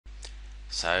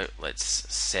So let's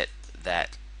set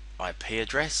that IP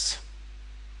address.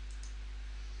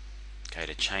 Go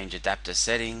to change adapter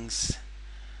settings,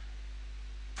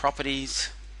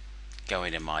 properties, go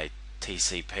into my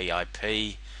TCP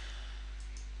IP,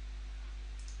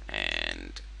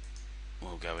 and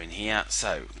we'll go in here.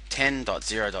 So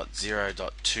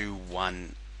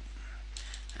 10.0.0.21,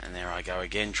 and there I go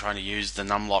again, trying to use the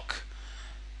numlock.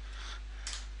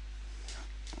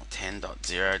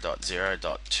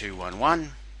 10.0.0.211,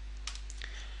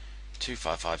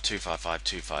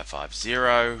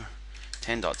 255.255.255.0,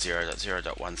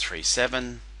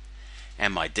 10.0.0.137,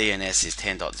 and my DNS is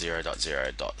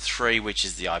 10.0.0.3, which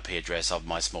is the IP address of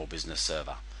my small business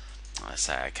server. I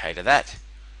say OK to that.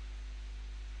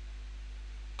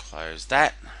 Close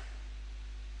that.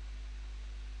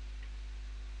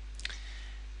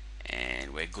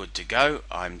 And we're good to go.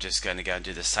 I'm just going to go and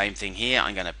do the same thing here.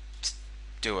 I'm going to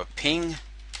do a ping.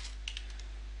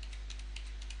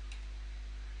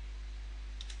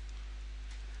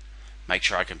 Make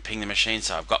sure I can ping the machine,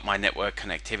 so I've got my network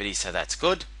connectivity, so that's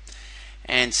good.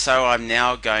 And so I'm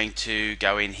now going to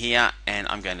go in here and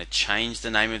I'm going to change the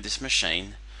name of this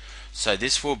machine. So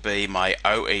this will be my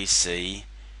OEC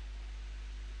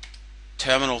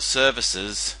Terminal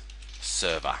Services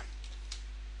Server.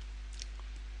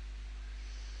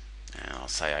 And I'll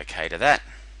say OK to that.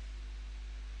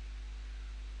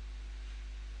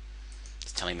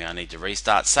 It's telling me I need to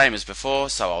restart, same as before,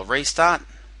 so I'll restart.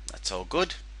 That's all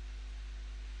good.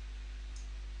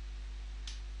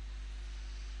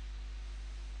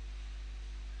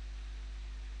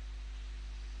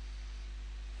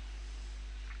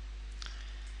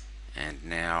 And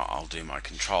now I'll do my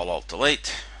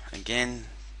Control-Alt-Delete again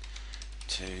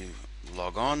to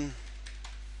log on.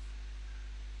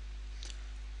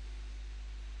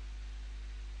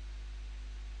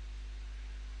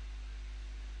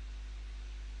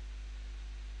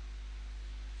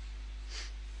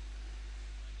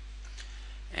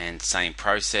 And same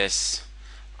process,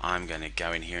 I'm going to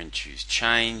go in here and choose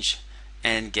change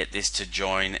and get this to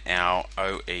join our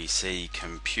OEC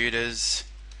computers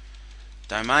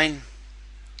domain.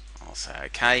 I'll say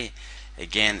OK.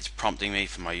 Again, it's prompting me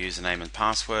for my username and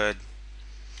password.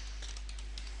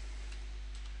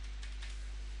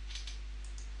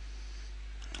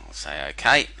 I'll say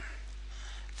OK.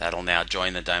 That'll now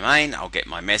join the domain. I'll get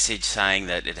my message saying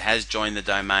that it has joined the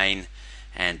domain,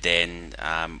 and then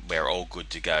we're all good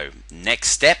to go.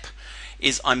 Next step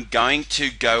is I'm going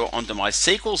to go onto my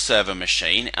SQL Server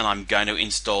machine and I'm going to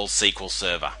install SQL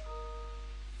Server.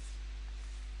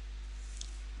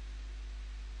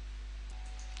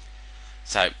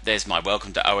 So there's my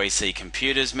welcome to OEC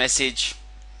computers message.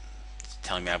 It's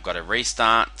telling me I've got to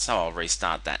restart, so I'll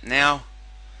restart that now.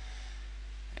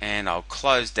 And I'll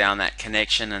close down that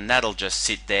connection, and that'll just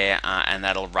sit there and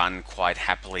that'll run quite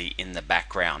happily in the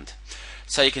background.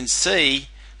 So you can see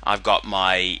I've got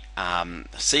my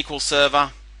SQL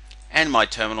Server and my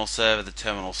terminal server. The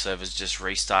terminal server is just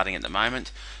restarting at the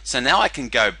moment. So now I can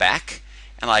go back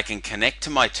and I can connect to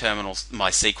my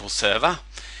SQL Server,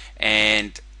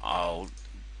 and I'll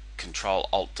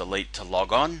Control-Alt-Delete to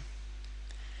log on.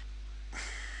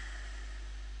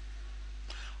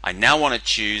 I now want to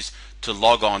choose to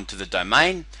log on to the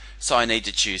domain, so I need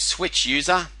to choose Switch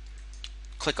User.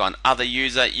 Click on Other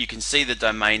User. You can see the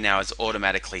domain now is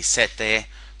automatically set there,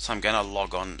 so I'm going to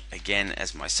log on again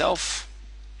as myself.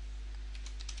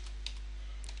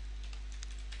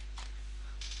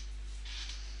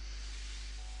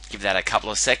 Give that a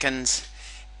couple of seconds,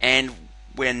 and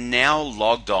we're now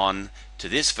logged on to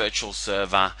this virtual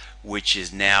server, which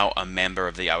is now a member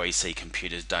of the OEC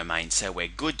computers domain. So we're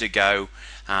good to go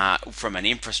from an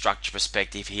infrastructure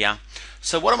perspective here.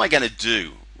 So what am I going to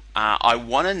do? I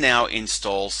want to now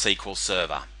install SQL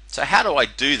Server. So how do I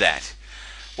do that?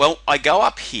 Well, I go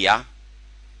up here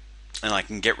and I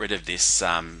can get rid of this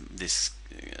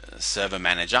server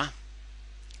manager,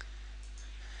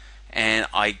 and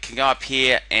I can go up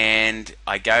here and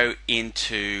I go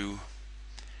into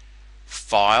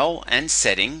File and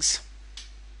Settings.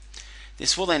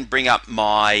 This will then bring up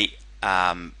my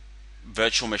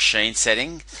virtual machine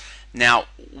setting. Now,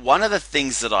 one of the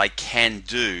things that I can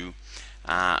do,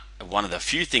 one of the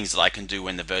few things that I can do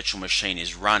when the virtual machine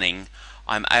is running,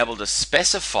 I'm able to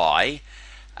specify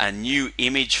a new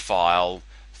image file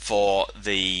for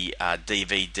the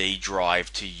DVD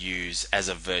drive to use as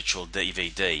a virtual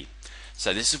DVD.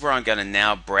 So this is where I'm going to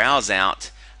now browse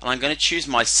out, and I'm going to choose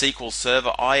my SQL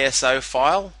Server ISO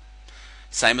file.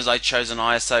 Same as I chose an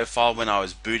ISO file when I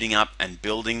was booting up and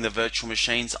building the virtual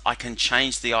machines, I can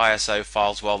change the ISO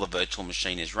files while the virtual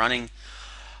machine is running.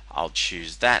 I'll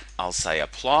choose that. I'll say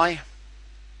apply.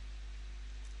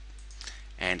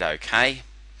 and OK.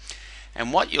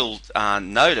 And what you'll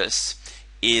notice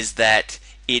is that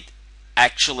it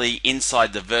actually,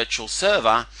 inside the virtual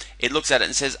server, it looks at it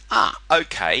and says,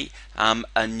 okay,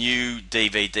 a new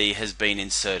DVD has been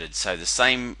inserted. So the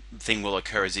same thing will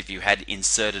occur as if you had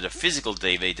inserted a physical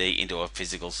DVD into a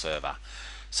physical server.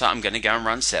 So I'm going to go and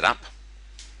run setup.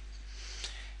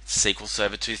 SQL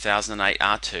Server 2008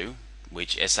 R2,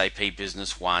 which SAP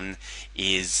Business One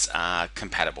is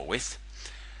compatible with.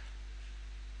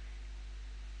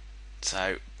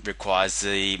 So requires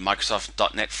the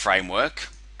Microsoft .NET framework,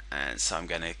 and so I'm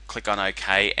going to click on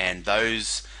OK, and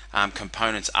those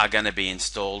components are going to be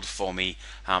installed for me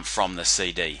from the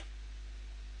CD.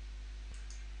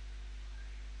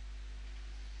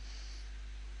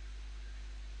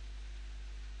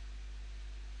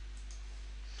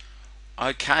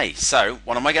 Okay, so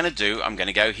what am I going to do? I'm going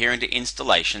to go here into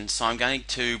installation. So I'm going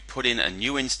to put in a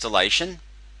new installation.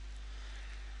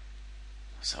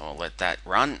 So I'll let that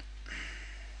run.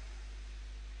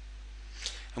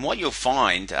 And what you'll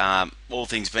find, all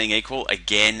things being equal,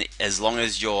 again, as long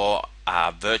as your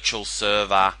virtual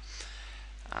server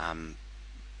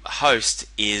host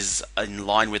is in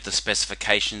line with the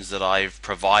specifications that I've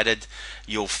provided,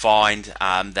 you'll find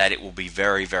that it will be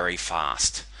very, very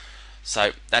fast.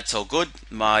 So that's all good.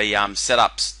 My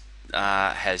setups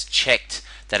has checked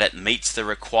that it meets the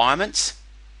requirements.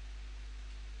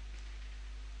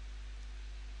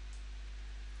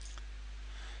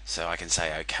 So I can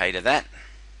say OK to that.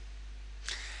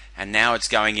 And now it's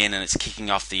going in and it's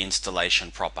kicking off the installation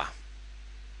proper.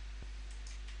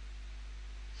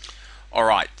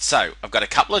 Alright, so I've got a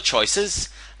couple of choices.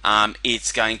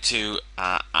 It's going to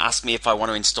ask me if I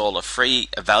want to install a free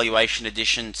evaluation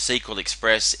edition, SQL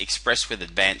Express, Express with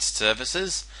advanced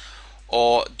services,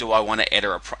 or do I want to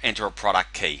enter a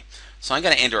product key. So I'm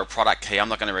going to enter a product key. I'm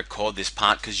not going to record this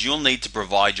part because you'll need to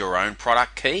provide your own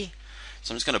product key.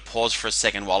 So I'm just going to pause for a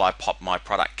second while I pop my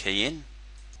product key in.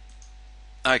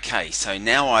 Okay, so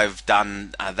now I've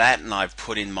done that and I've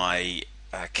put in my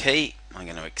key. I'm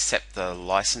going to accept the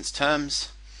license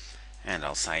terms and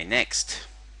I'll say next.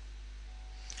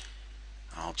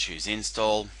 I'll choose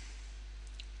install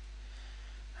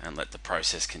and let the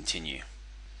process continue.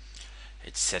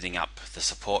 It's setting up the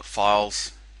support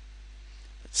files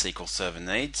that SQL Server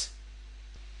needs.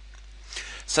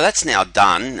 So that's now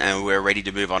done and we're ready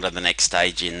to move on to the next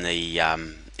stage in the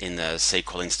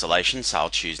SQL installation. So I'll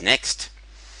choose next.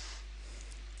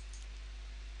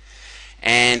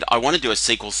 And I want to do a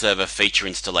SQL Server feature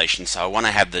installation, so I want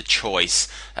to have the choice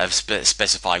of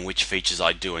specifying which features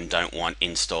I do and don't want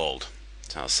installed.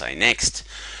 So I'll say next.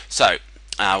 So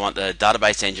I want the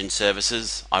database engine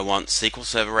services, I want SQL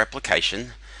Server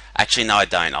replication. Actually no, I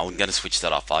don't. I'm going to switch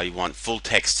that off. I want full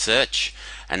text search,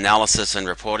 analysis and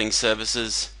reporting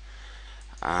services.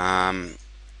 In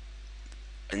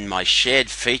my shared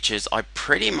features, I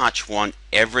pretty much want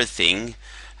everything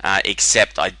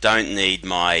except I don't need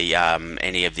my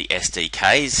any of the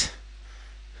SDKs,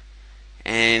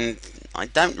 and I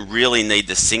don't really need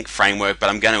the sync framework, but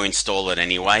I'm going to install it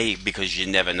anyway because you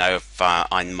never know if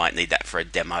I might need that for a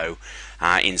demo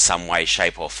in some way,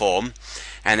 shape or form.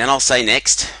 And then I'll say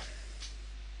next.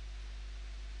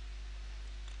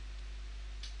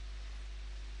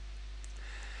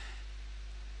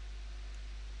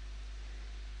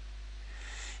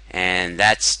 And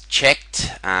that's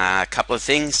checked. A couple of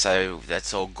things, so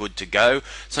that's all good to go.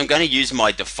 So I'm going to use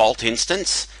my default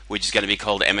instance, which is going to be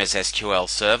called MS SQL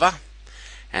Server,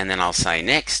 and then I'll say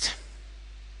next.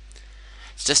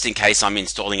 It's just in case I'm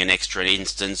installing an extra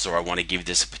instance or I want to give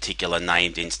this a particular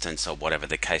named instance or whatever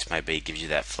the case may be. It gives you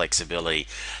that flexibility.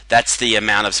 That's the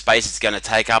amount of space it's going to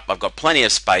take up. I've got plenty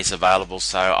of space available,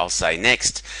 so I'll say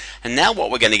next. And now what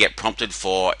we're going to get prompted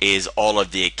for is all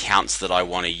of the accounts that I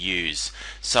want to use.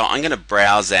 So I'm going to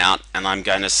browse out and I'm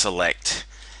going to select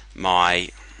my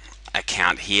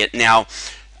account here. Now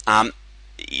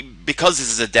because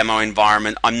this is a demo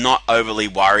environment, I'm not overly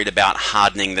worried about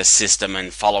hardening the system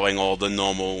and following all the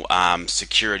normal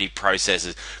security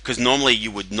processes, because normally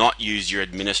you would not use your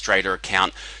administrator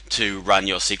account to run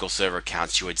your SQL Server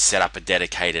accounts. You would set up a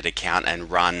dedicated account and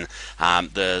run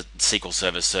the SQL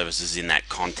Server services in that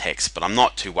context, but I'm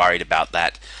not too worried about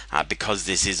that because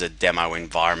this is a demo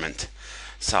environment.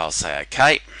 So I'll say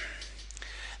OK.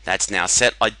 That's now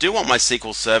set. I do want my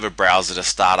SQL Server browser to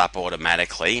start up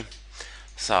automatically.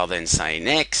 So I'll then say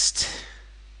next.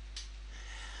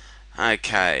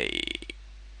 Okay,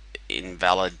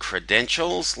 invalid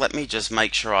credentials. Let me just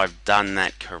make sure I've done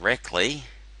that correctly.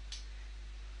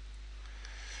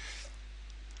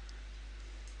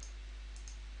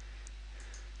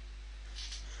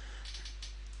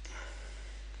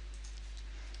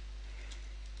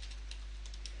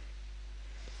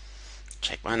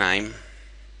 check my name.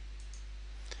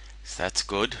 So that's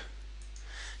good.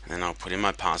 And then I'll put in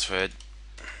my password.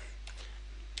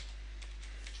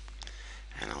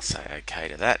 And I'll say OK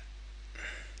to that.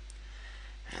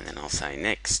 And then I'll say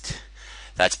next.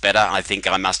 That's better. I think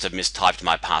I must have mistyped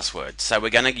my password. So we're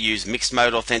going to use mixed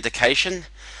mode authentication.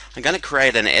 I'm going to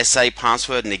create an SA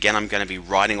password, and again I'm going to be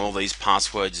writing all these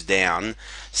passwords down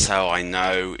so I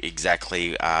know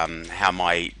exactly how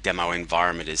my demo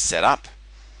environment is set up.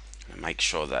 Make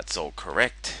sure that's all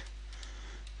correct.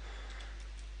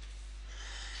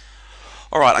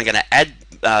 Alright, I'm going to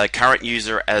add current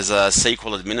user as a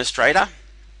SQL administrator,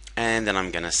 and then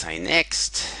I'm going to say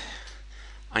next.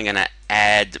 I'm going to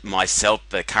add myself,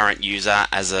 the current user,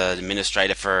 as an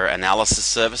administrator for analysis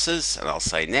services, and I'll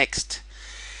say next.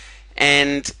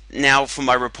 And now for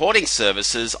my reporting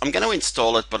services, I'm going to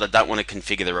install it, but I don't want to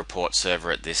configure the report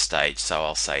server at this stage, so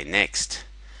I'll say next.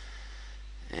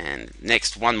 And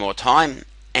next one more time,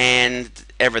 and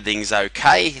everything's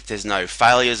okay. There's no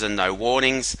failures and no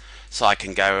warnings, so I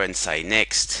can go and say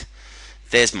next.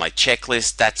 There's my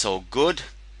checklist, that's all good.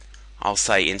 I'll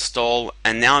say install,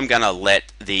 and now I'm going to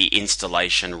let the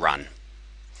installation run.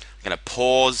 I'm going to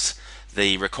pause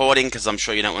the recording because I'm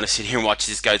sure you don't want to sit here and watch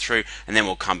this go through, and then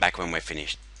we'll come back when we're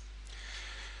finished.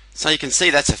 So you can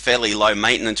see that's a fairly low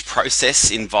maintenance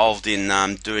process involved in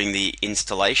doing the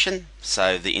installation.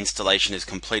 So the installation is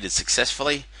completed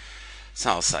successfully.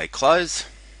 So I'll say close.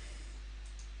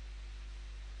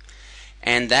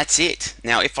 And that's it.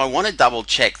 Now if I want to double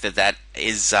check that that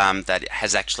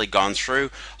has actually gone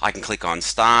through, I can click on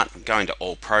Start, go into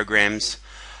All Programs,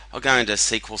 I'll go into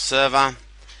SQL Server,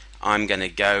 I'm going to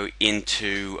go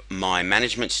into my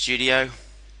Management Studio.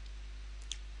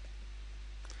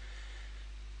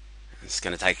 It's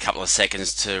going to take a couple of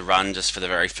seconds to run just for the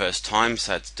very first time,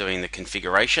 so it's doing the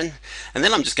configuration. And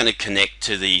then I'm just going to connect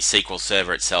to the SQL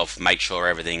Server itself, make sure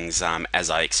everything's as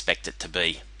I expect it to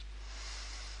be.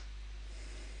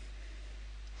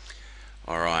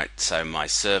 Alright, so my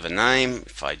server name,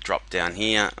 if I drop down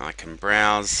here, I can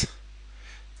browse.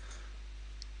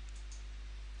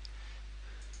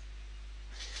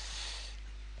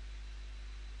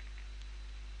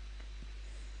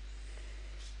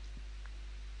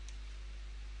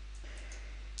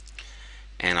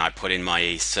 And I put in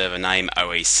my server name,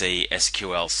 OEC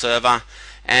SQL Server,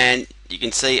 and you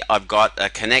can see I've got a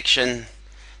connection.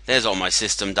 There's all my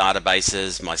system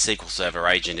databases. My SQL Server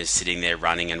agent is sitting there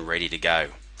running and ready to go.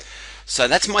 So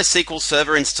that's my SQL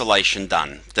Server installation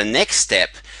done. The next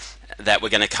step that we're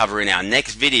going to cover in our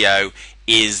next video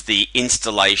is the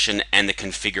installation and the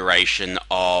configuration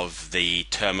of the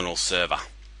terminal server.